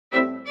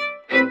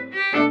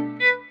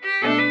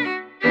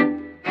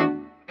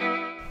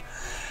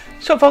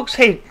So folks,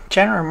 hey,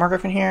 Jenner and Mark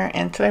Griffin here,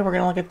 and today we're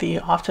going to look at the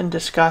often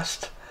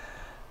discussed,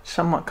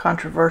 somewhat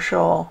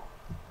controversial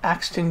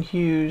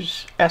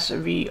Akston-Hughes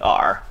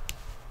SVR.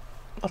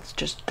 Let's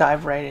just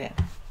dive right in.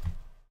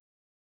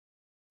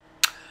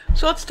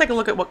 So let's take a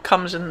look at what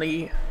comes in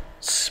the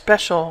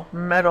special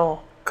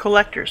metal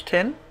collector's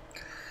tin.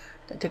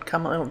 It did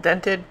come a little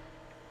dented.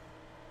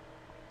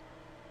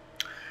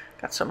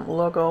 Got some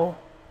logo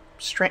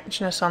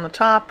strangeness on the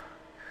top.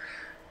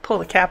 Pull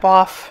the cap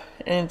off.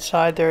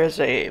 Inside there is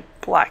a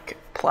black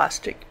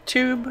plastic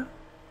tube.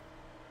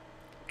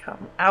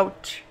 Come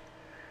out.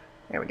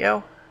 There we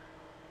go.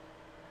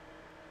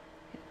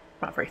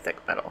 Not very thick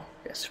metal.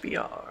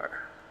 SVR.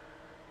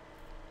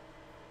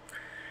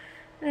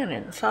 And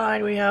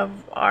inside we have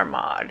our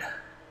mod.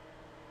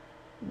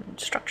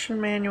 Instruction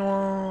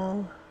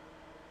manual.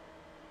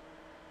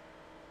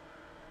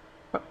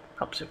 Oh,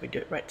 helps if we do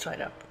it right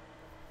side up.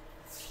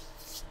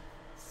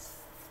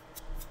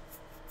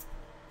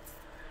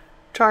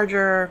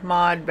 Charger,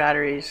 mod,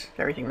 batteries,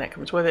 everything that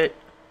comes with it.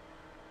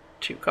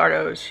 2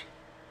 cardos,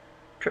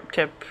 trip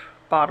tip,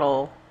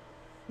 bottle.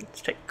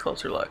 Let's take a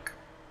closer look.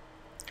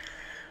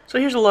 So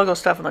here's the logo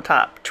stuff on the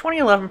top.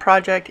 2011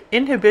 project,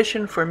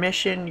 inhibition for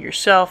mission,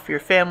 yourself, your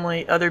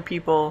family, other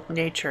people,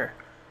 nature.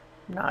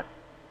 Not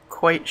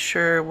quite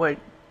sure what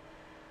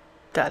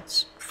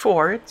that's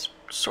for. It's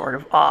sort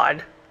of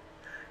odd.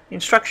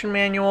 Instruction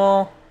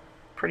manual,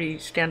 pretty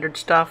standard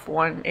stuff.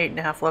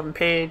 8.5, 11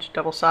 page,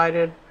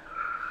 double-sided.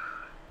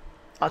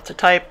 Lots of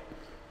type,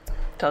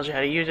 tells you how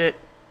to use it.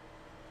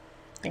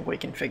 I think we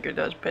can figure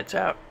those bits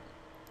out.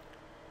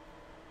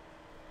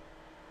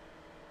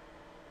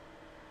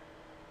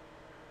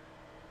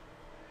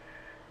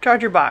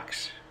 Charger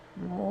box,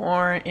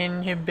 more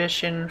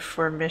inhibition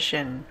for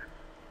mission.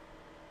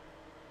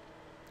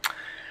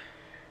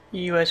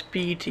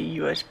 USB to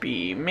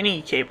USB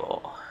mini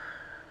cable.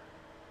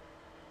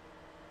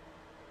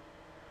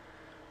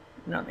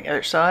 And on the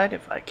other side,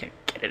 if I can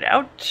get it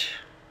out,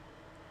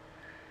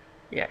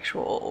 the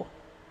actual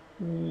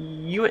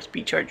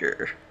USB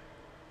charger.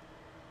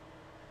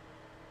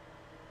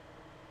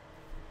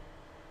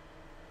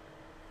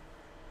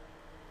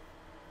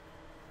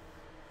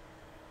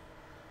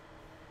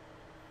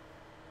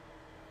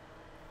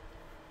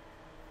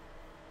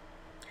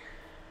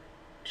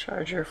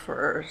 Charger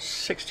for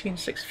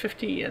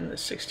 16650 and the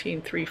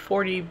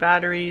 16340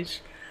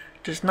 batteries.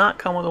 Does not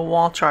come with a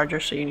wall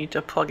charger, so you need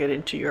to plug it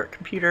into your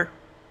computer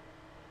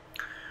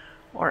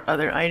or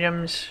other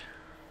items.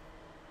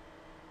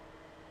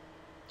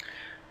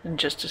 And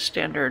just a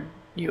standard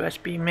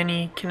USB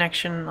mini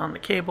connection on the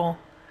cable.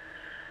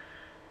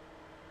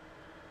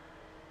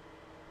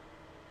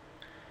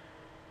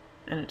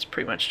 And it's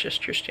pretty much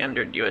just your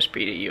standard USB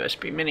to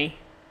USB mini.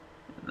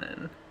 And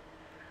then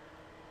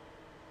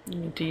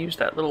you need to use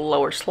that little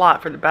lower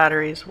slot for the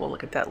batteries. We'll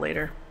look at that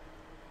later.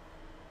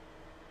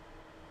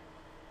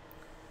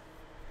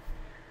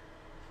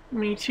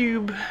 Mini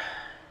tube,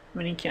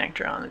 mini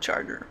connector on the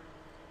charger.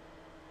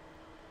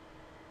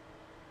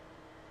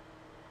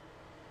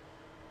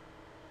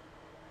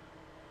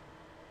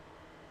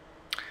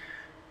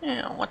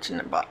 And what's in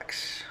the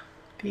box?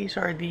 These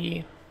are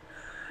the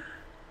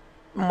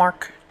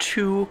Mark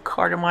II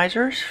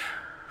cartomizers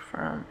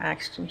from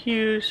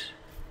Akston-Hughes.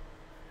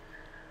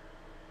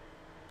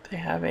 They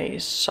have a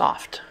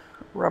soft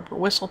rubber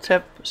whistle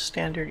tip,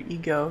 standard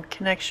ego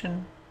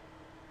connection,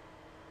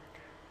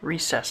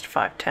 recessed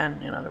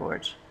 510 in other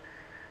words.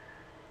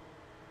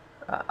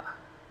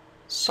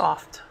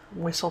 Soft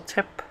whistle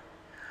tip.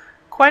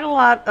 Quite a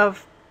lot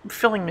of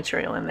filling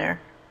material in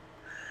there.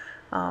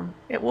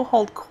 It will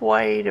hold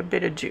quite a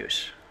bit of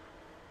juice.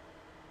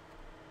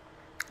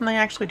 And they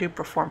actually do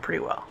perform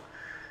pretty well.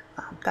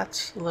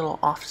 That's a little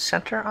off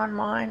center on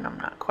mine. I'm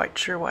not quite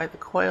sure why the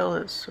coil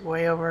is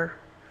way over,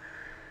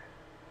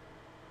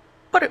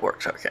 but it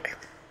works okay.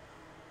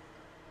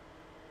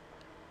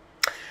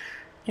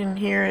 In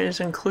here is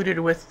included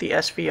with the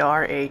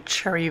SVR a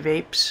Cherry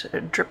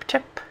Vapes drip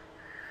tip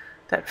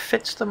that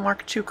fits the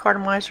Mark II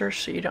cartomizer,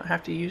 so you don't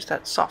have to use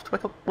that soft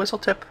whistle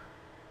tip.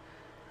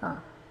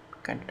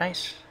 Kind of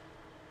nice.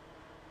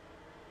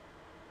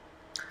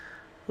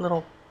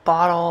 Little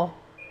bottle,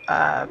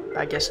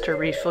 I guess to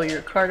refill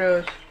your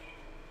cardos.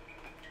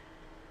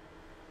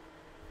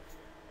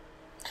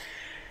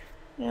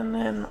 And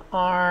then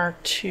our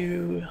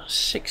 2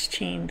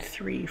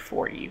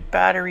 16340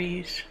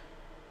 batteries.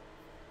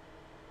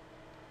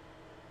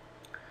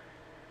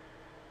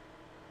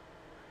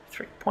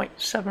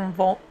 3.7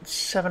 volt,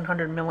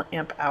 700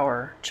 milliamp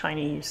hour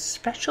Chinese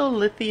special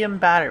lithium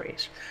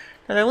batteries.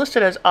 Now they're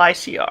listed as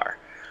ICR,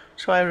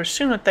 so I would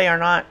assume that they are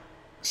not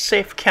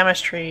safe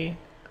chemistry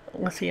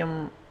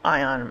lithium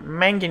ion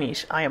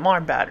manganese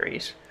IMR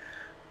batteries.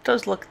 It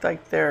does look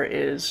like there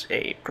is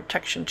a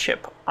protection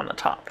chip on the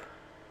top,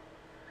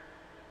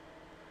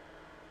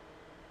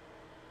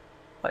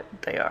 but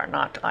they are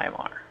not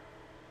IMR.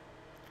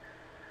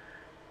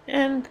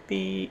 And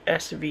the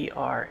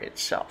SVR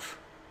itself.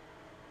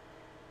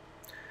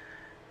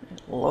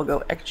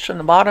 Logo etched on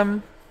the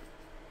bottom.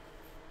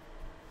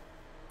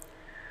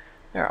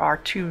 There are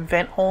 2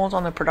 vent holes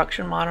on the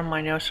production bottom.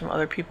 I know some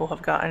other people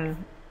have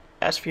gotten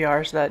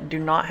SVRs that do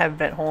not have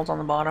vent holes on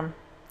the bottom.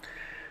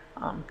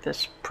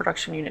 This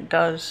production unit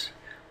does.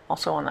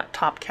 Also on that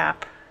top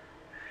cap.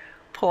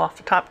 Pull off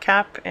the top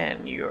cap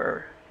and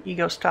your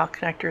Ego style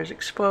connector is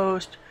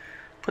exposed.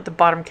 Put the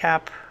bottom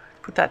cap,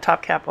 put that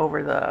top cap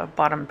over the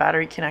bottom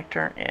battery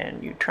connector,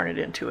 and you turn it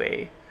into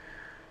a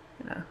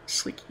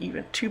sleek,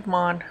 even tube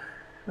mod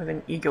with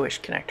an Ego-ish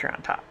connector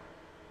on top.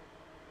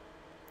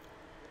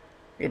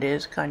 It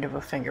is kind of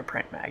a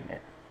fingerprint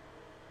magnet.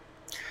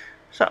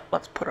 So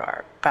let's put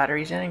our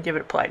batteries in and give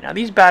it a play. Now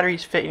these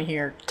batteries fit in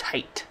here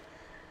tight.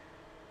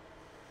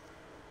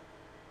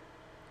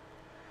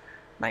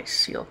 Nice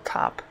sealed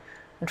top.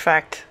 In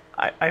fact,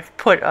 I've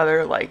put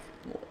other like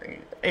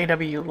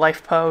AW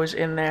LifePos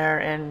in there,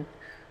 and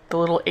the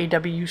little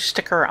AW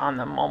sticker on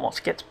them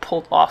almost gets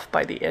pulled off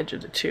by the edge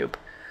of the tube.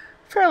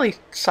 Fairly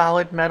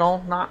solid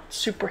metal, not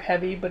super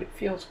heavy, but it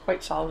feels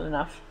quite solid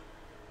enough.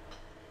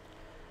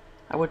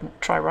 I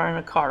wouldn't try running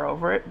a car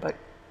over it, but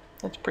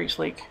it's pretty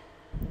sleek.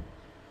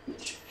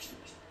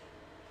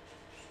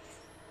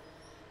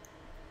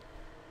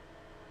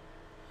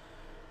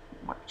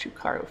 Mark II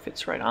cargo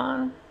fits right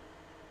on.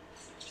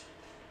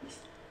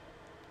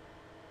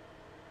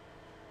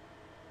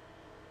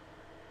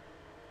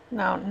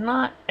 Now,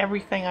 not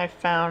everything I've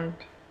found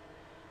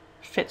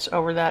fits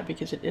over that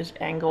because it is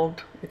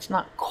angled. It's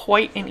not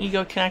quite an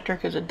Ego connector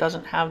because it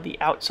doesn't have the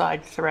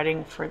outside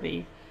threading for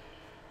the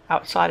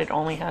outside. It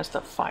only has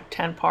the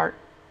 510 part.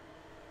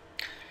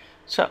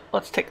 So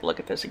let's take a look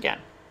at this again.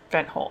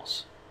 Vent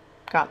holes.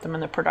 Got them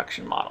in the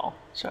production model.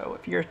 So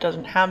if yours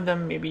doesn't have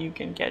them, maybe you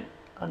can get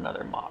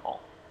another model.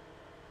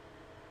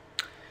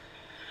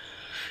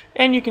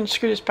 And you can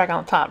screw this back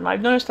on the top. Now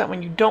I've noticed that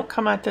when you don't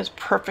come at this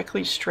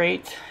perfectly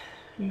straight,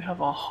 you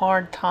have a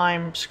hard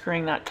time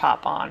screwing that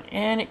top on,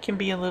 and it can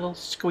be a little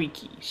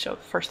squeaky. So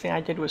the first thing I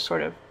did was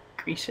sort of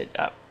grease it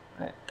up.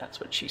 That's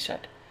what she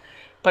said.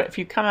 But if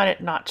you come at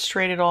it not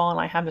straight at all, and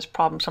I have this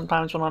problem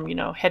sometimes when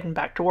I'm, heading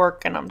back to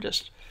work and I'm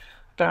just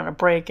been on a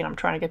break and I'm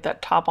trying to get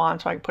that top on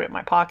so I can put it in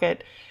my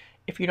pocket.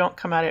 If you don't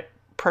come at it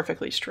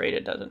perfectly straight,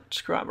 it doesn't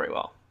screw on very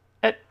well.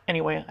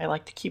 Anyway, I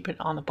like to keep it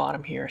on the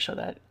bottom here so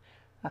that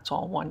that's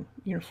all one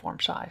uniform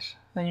size.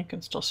 Then you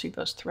can still see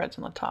those threads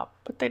on the top,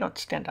 but they don't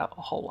stand out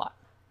a whole lot.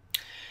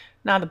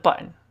 Now the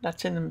button,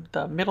 that's in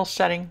the middle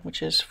setting,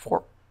 which is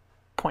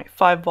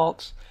 4.5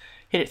 volts.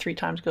 Hit it 3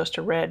 times, goes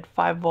to red.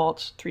 5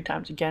 volts, 3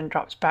 times again,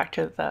 drops back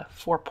to the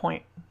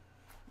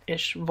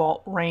 4-point-ish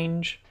volt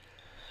range.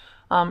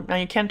 Now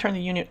you can turn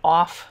the unit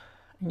off,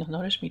 and you'll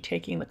notice me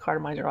taking the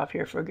cartomizer off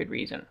here for a good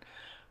reason.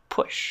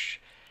 Push.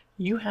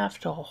 You have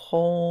to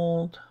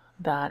hold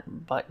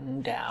that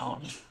button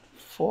down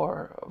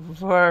for a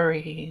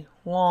very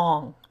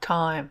long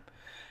time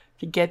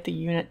to get the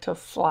unit to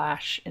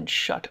flash and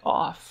shut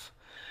off.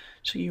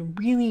 So you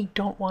really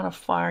don't want to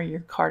fire your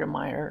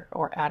cartomizer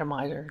or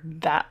atomizer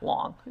that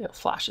long. It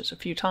flashes a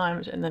few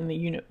times and then the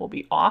unit will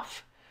be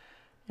off,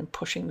 and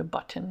pushing the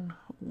button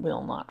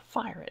will not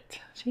fire it.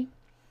 See?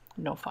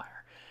 No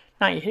fire.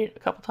 Now you hit it a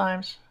couple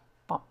times,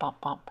 bump, bump,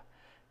 bump,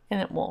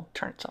 and it will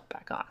turn itself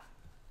back on.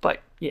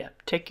 But yeah,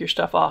 take your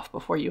stuff off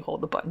before you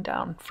hold the button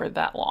down for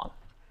that long.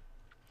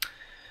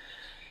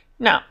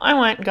 Now, I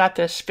went and got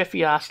this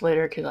spiffy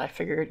oscillator because I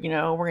figured,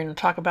 we're going to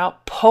talk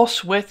about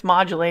pulse width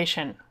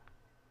modulation.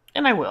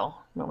 And I will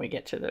when we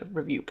get to the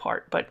review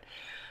part. But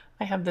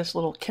I have this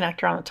little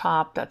connector on the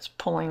top that's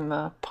pulling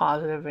the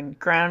positive and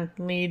ground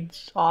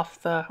leads off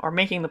or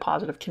making the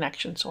positive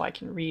connection so I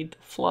can read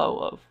the flow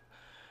of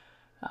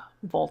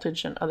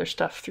voltage and other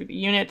stuff through the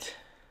unit.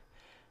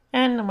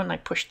 And when I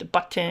push the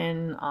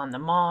button on the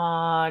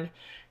mod,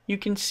 you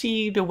can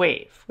see the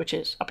wave, which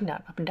is up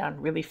and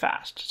down really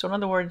fast. So in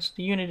other words,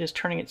 the unit is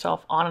turning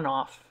itself on and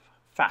off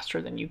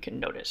faster than you can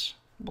notice.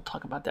 We'll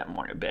talk about that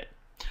more in a bit.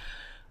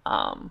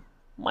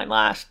 My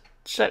last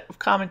set of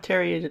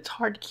commentary is it's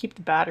hard to keep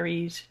the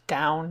batteries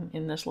down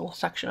in this little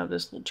section of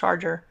this little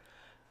charger.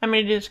 I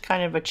mean, it is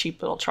kind of a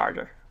cheap little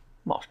charger.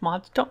 Most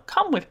mods don't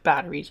come with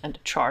batteries and a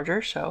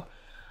charger, so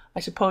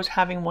I suppose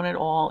having one at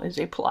all is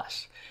a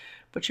plus.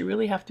 But you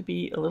really have to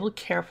be a little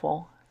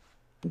careful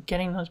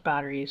getting those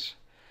batteries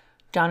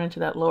down into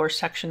that lower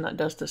section that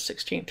does the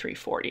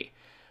 16340.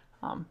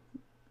 I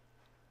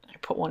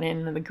put one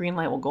in and the green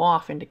light will go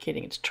off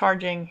indicating it's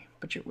charging,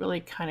 but you really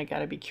kind of got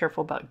to be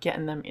careful about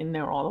getting them in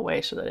there all the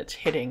way so that it's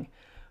hitting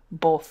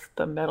both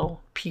the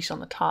metal piece on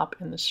the top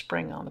and the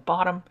spring on the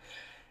bottom,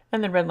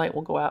 and the red light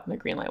will go out and the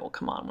green light will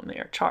come on when they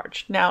are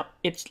charged. Now,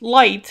 it's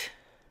light,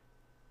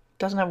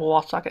 doesn't have a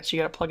wall socket, so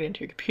you got to plug it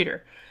into your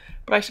computer,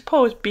 but I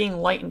suppose being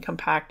light and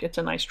compact, it's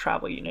a nice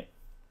travel unit.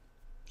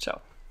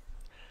 So,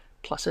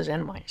 pluses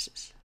and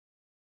minuses.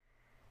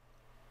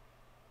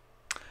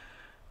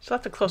 So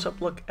that's a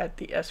close-up look at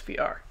the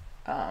SVR.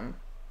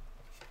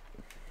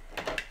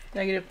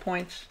 Negative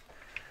points.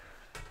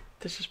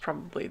 This is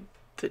probably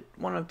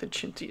one of the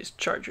chintziest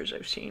chargers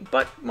I've seen,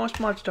 but most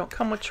mods don't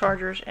come with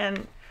chargers,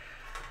 and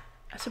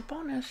as a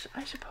bonus,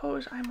 I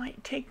suppose I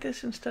might take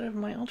this instead of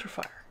my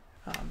Ultrafire.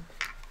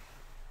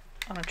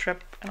 on a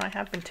trip, and I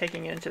have been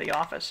taking it into the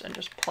office and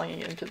just plugging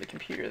it into the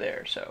computer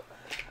there. So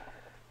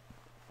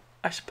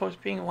I suppose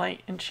being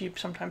light and cheap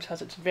sometimes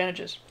has its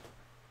advantages.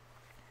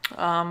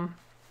 I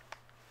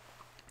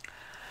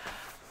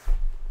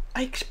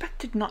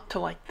expected not to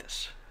like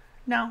this.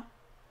 Now,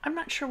 I'm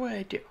not sure what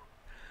I do.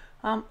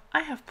 I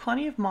have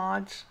plenty of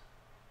mods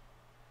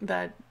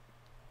that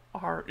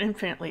are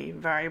infinitely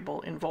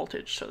variable in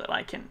voltage so that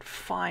I can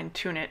fine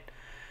tune it,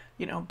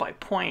 you know, by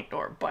point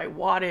or by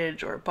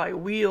wattage or by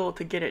wheel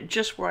to get it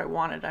just where I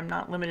want it. I'm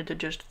not limited to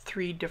just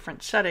 3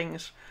 different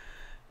settings,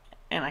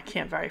 and I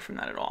can't vary from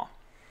that at all.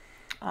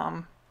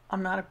 I'm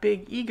not a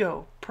big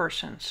ego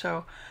person,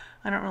 so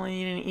I don't really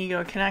need an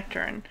ego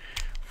connector, and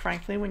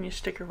frankly, when you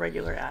stick a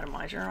regular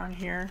atomizer on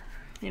here,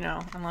 you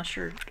know, unless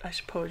you're, I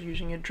suppose,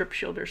 using a drip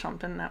shield or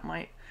something, that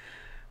might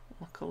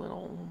look a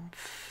little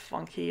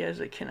funky as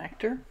a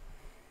connector.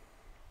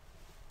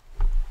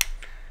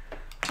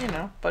 You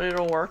know, but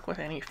it'll work with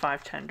any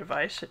 510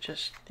 device. It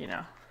just, you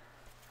know,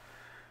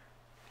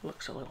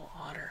 looks a little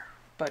odder,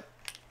 but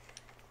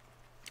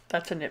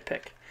that's a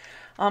nitpick.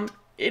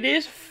 It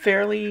is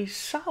fairly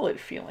solid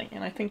feeling,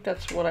 and I think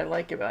that's what I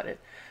like about it.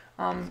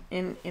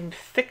 In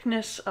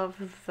thickness of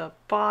the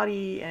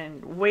body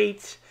and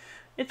weight,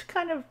 it's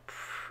kind of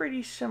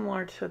pretty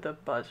similar to the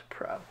Buzz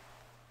Pro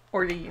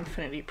or the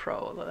Infinity Pro,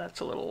 although that's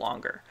a little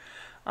longer.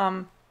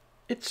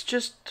 It's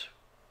just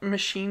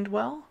machined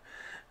well.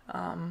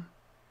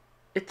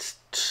 It's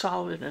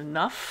solid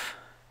enough.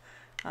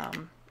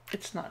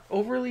 It's not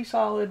overly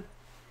solid.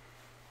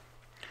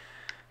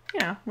 You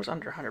know, it was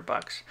under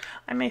 $100.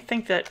 I may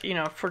think that, you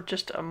know, for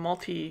just a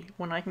multi,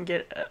 when I can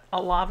get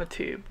a Lava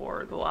Tube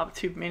or the Lava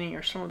Tube Mini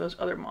or some of those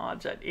other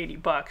mods at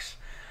 $80,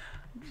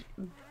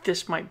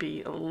 this might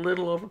be a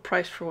little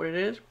overpriced for what it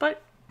is,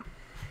 but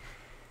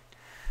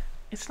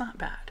it's not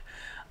bad.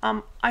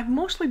 I've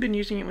mostly been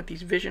using it with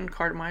these Vision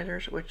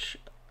cartomizers, which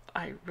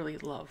I really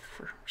love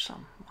for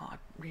some odd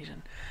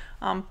reason.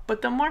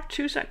 But the Mark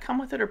IIs that come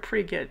with it are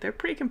pretty good. They're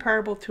pretty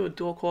comparable to a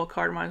dual coil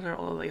cartomizer,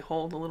 although they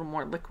hold a little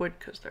more liquid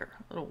because they're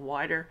a little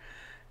wider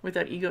with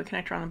that ego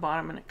connector on the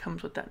bottom, and it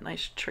comes with that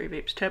nice Cherry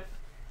Vapes tip.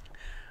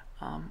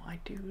 I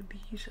do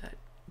these at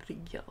the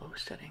yellow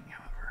setting,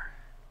 however.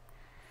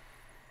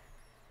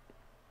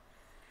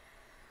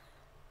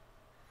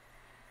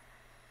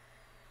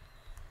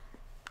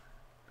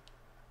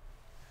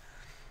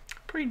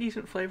 Pretty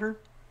decent flavor.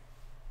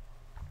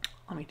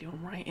 Let me do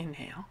them right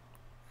inhale.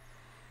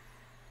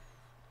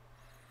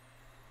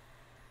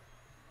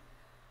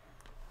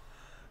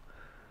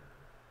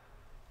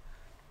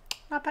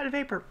 Not bad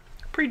vapor.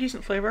 Pretty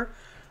decent flavor.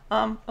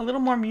 A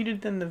little more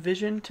muted than the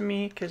Vision to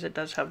me because it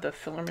does have the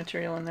filler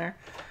material in there.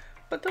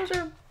 But those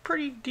are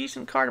pretty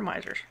decent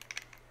cartomizers.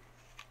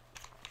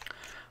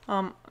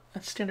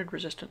 That's standard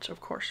resistance,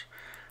 of course.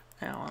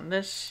 Now on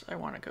this, I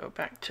want to go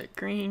back to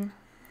green,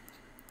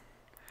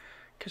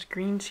 because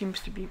green seems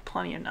to be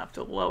plenty enough,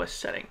 the lowest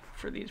setting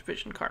for these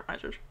Vision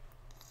cartomizers.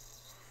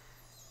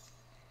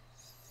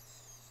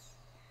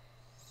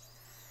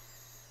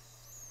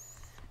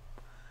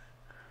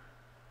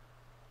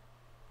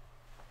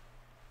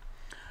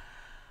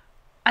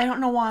 I don't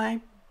know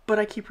why, but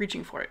I keep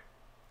reaching for it.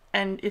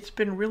 And it's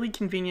been really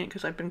convenient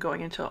because I've been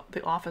going into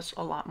the office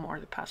a lot more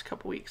the past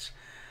couple weeks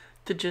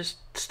to just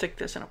stick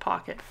this in a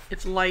pocket.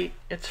 It's light,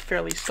 it's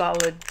fairly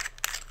solid,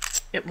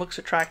 it looks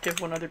attractive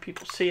when other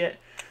people see it.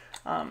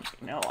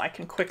 You know, I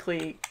can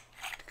quickly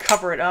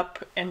cover it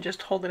up and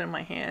just hold it in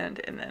my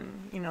hand, and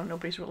then, you know,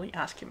 nobody's really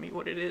asking me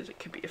what it is. It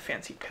could be a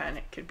fancy pen,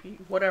 it could be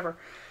whatever.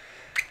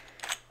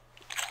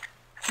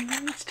 And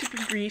it needs to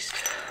be greased.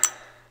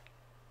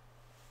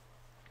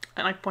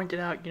 And I pointed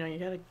out, you know, you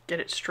gotta get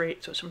it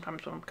straight, so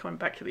sometimes when I'm coming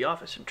back to the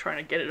office and trying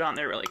to get it on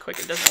there really quick,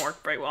 it doesn't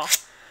work very well.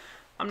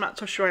 I'm not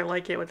so sure I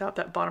like it without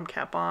that bottom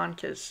cap on,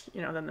 because,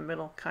 you know, then the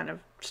middle kind of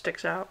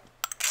sticks out.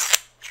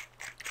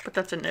 But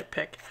that's a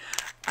nitpick.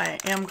 I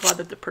am glad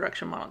that the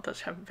production model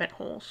does have vent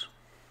holes.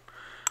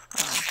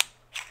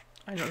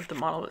 I know that the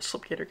model that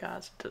Slipgator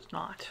got does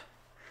not,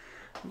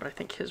 but I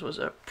think his was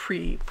a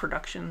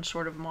pre-production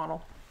sort of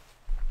model.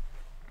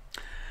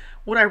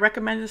 Would I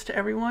recommend this to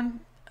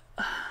everyone?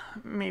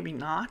 Maybe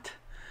not.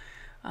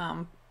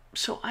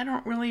 So I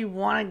don't really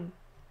want to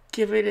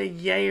give it a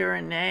yay or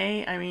a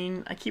nay. I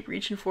mean, I keep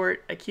reaching for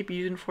it. I keep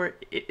using for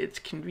it. It's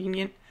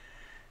convenient.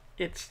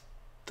 It's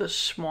the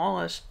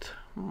smallest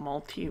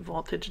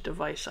multi-voltage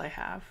device I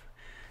have.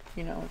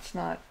 You know, it's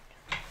not,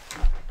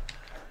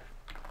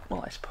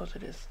 well, I suppose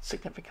it is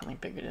significantly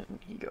bigger than an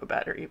Ego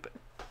battery, but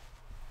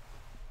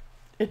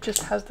it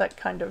just has that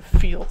kind of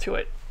feel to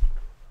it.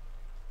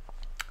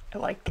 I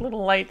like the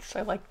little lights.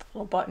 I like the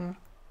little button.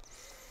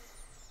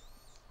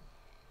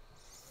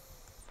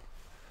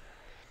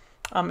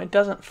 It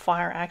doesn't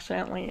fire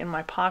accidentally in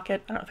my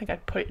pocket. I don't think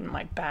I'd put it in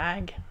my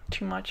bag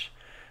too much.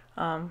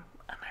 And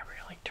I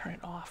rarely turn it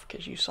off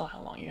because you saw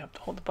how long you have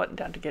to hold the button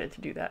down to get it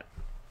to do that.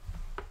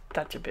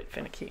 That's a bit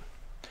finicky.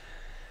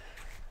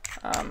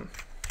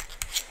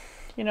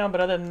 You know, but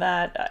other than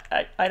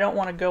that, I don't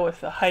want to go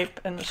with the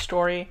hype and the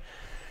story.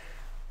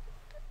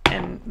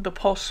 And the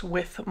pulse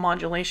width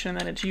modulation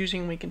that it's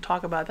using, we can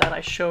talk about that.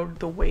 I showed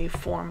the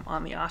waveform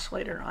on the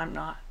oscillator. I'm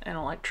not an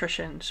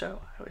electrician,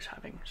 so I was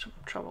having some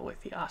trouble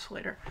with the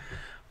oscillator.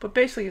 But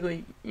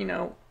basically, you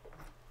know,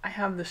 I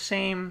have the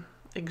same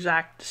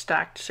exact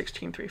stacked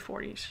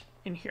 16340s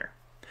in here.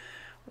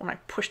 When I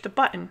push the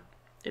button,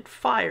 it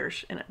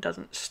fires, and it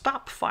doesn't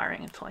stop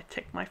firing until I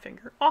take my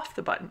finger off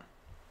the button.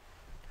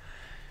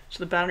 So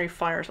the battery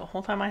fires the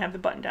whole time I have the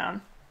button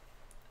down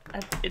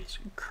at its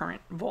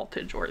current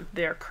voltage, or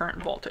their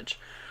current voltage.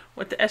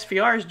 What the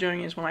SVR is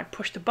doing is when I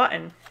push the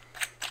button,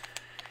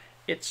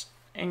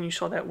 and you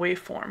saw that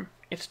waveform,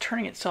 it's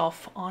turning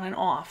itself on and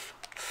off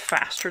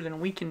faster than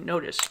we can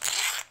notice,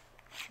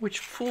 which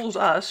fools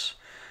us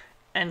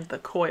and the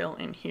coil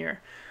in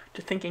here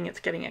to thinking it's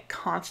getting a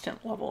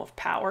constant level of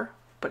power,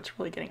 but it's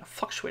really getting a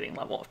fluctuating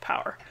level of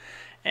power.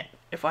 And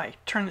if I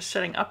turn the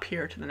setting up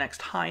here to the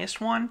next highest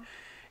one,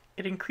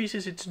 it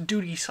increases its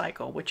duty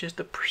cycle, which is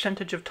the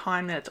percentage of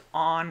time that it's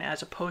on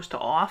as opposed to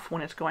off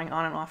when it's going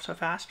on and off so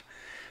fast.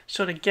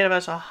 So to give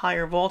us a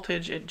higher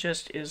voltage, it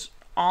just is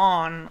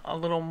on a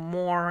little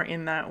more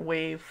in that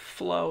wave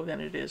flow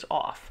than it is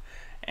off.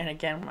 And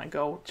again, when I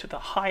go to the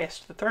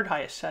highest, the third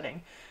highest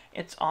setting,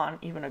 it's on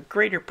even a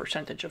greater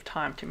percentage of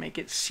time to make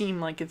it seem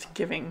like it's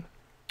giving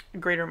a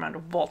greater amount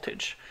of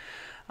voltage.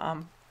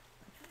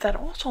 That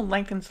also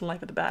lengthens the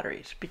life of the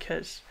batteries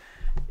because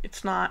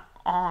it's not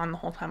on the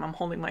whole time I'm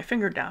holding my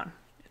finger down.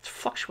 It's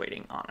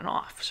fluctuating on and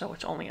off, so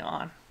it's only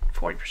on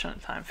 40%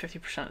 of the time,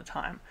 50% of the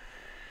time,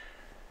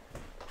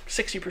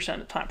 60% of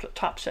the time for the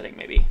top setting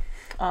maybe.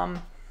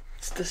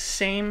 It's the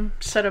same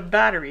set of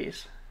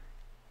batteries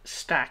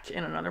stacked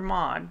in another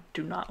mod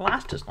do not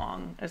last as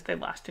long as they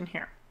last in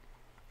here.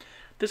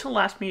 This will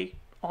last me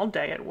all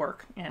day at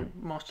work and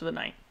most of the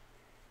night,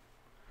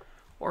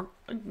 or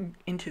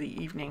into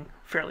the evening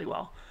fairly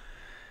well.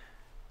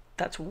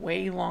 That's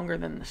way longer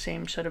than the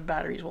same set of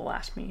batteries will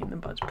last me in the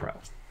Buds Pro.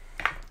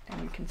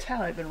 And you can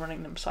tell I've been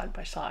running them side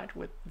by side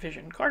with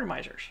Vision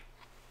cartomizers.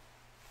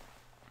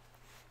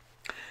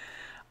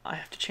 I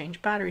have to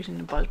change batteries in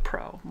the Buds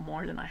Pro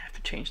more than I have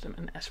to change them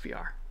in the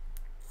SVR.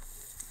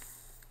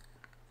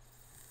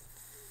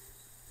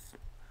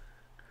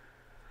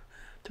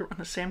 To run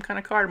the same kind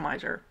of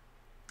cartomizer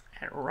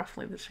at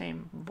roughly the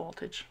same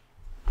voltage.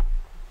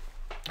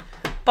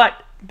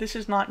 But this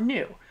is not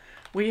new.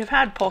 We have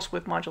had pulse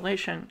width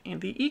modulation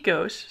in the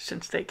Egos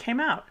since they came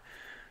out.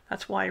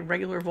 That's why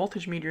regular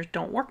voltage meters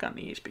don't work on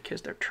these,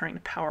 because they're turning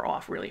the power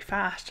off really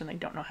fast and they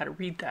don't know how to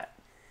read that.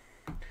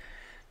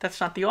 That's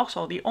not the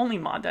only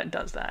mod that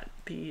does that.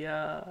 The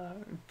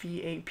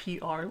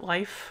VAPR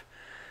Life,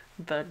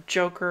 the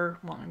Joker,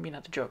 well, I mean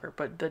not the Joker,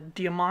 but the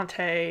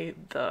Diamante,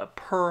 the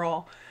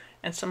Pearl,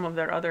 and some of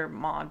their other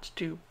mods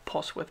do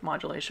pulse width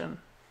modulation,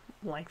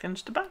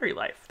 lengthens the battery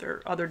life. There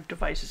are other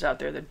devices out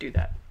there that do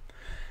that.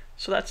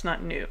 So that's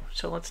not new.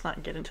 So let's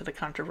not get into the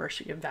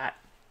controversy of that.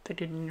 They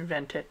didn't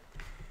invent it.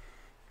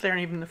 They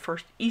aren't even the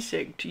first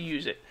e-cig to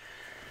use it.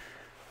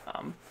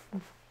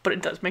 But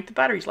it does make the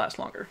batteries last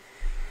longer.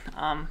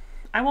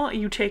 I will let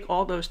you take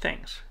all those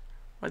things,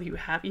 whether you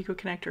have Ego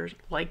connectors,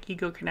 like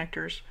Ego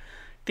connectors,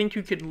 think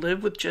you could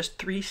live with just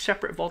 3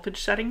 separate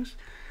voltage settings,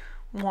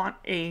 want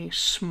a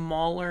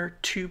smaller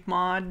tube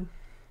mod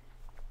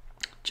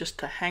just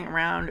to hang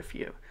around if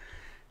you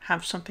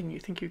have something you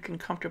think you can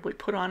comfortably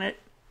put on it.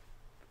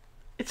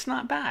 It's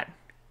not bad.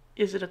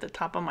 Is it at the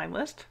top of my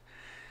list?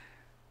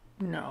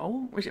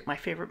 No. Is it my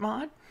favorite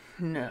mod?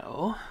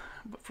 No.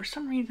 But for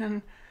some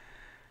reason,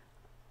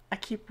 I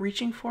keep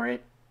reaching for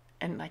it,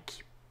 and I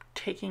keep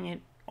taking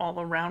it all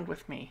around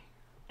with me.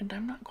 And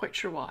I'm not quite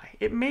sure why.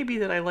 It may be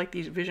that I like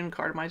these Vision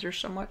cartomizers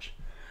so much.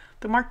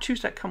 The Mark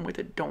IIs that come with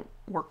it don't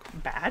work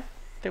bad.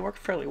 They work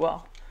fairly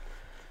well.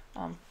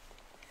 You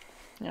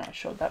know, I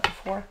showed that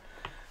before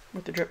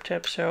with the drip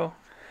tip. So,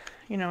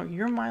 you know,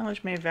 your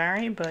mileage may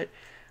vary, but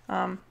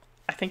I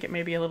think it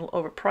may be a little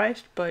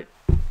overpriced, but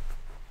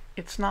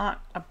it's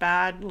not a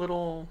bad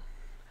little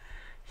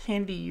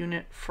handy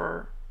unit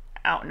for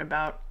out and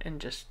about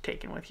and just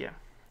taking with you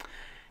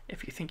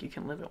if you think you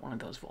can live at one of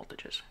those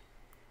voltages.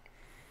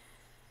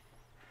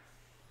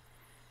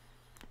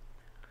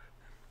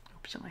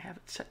 Oops, and I have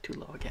it set too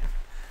low again.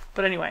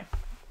 But anyway,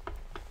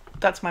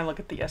 that's my look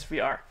at the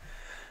SVR.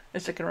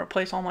 Is it going to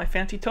replace all my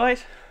fancy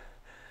toys?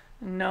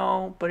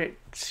 No, but it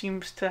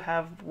seems to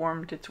have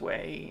wormed its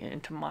way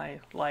into my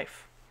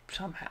life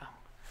somehow.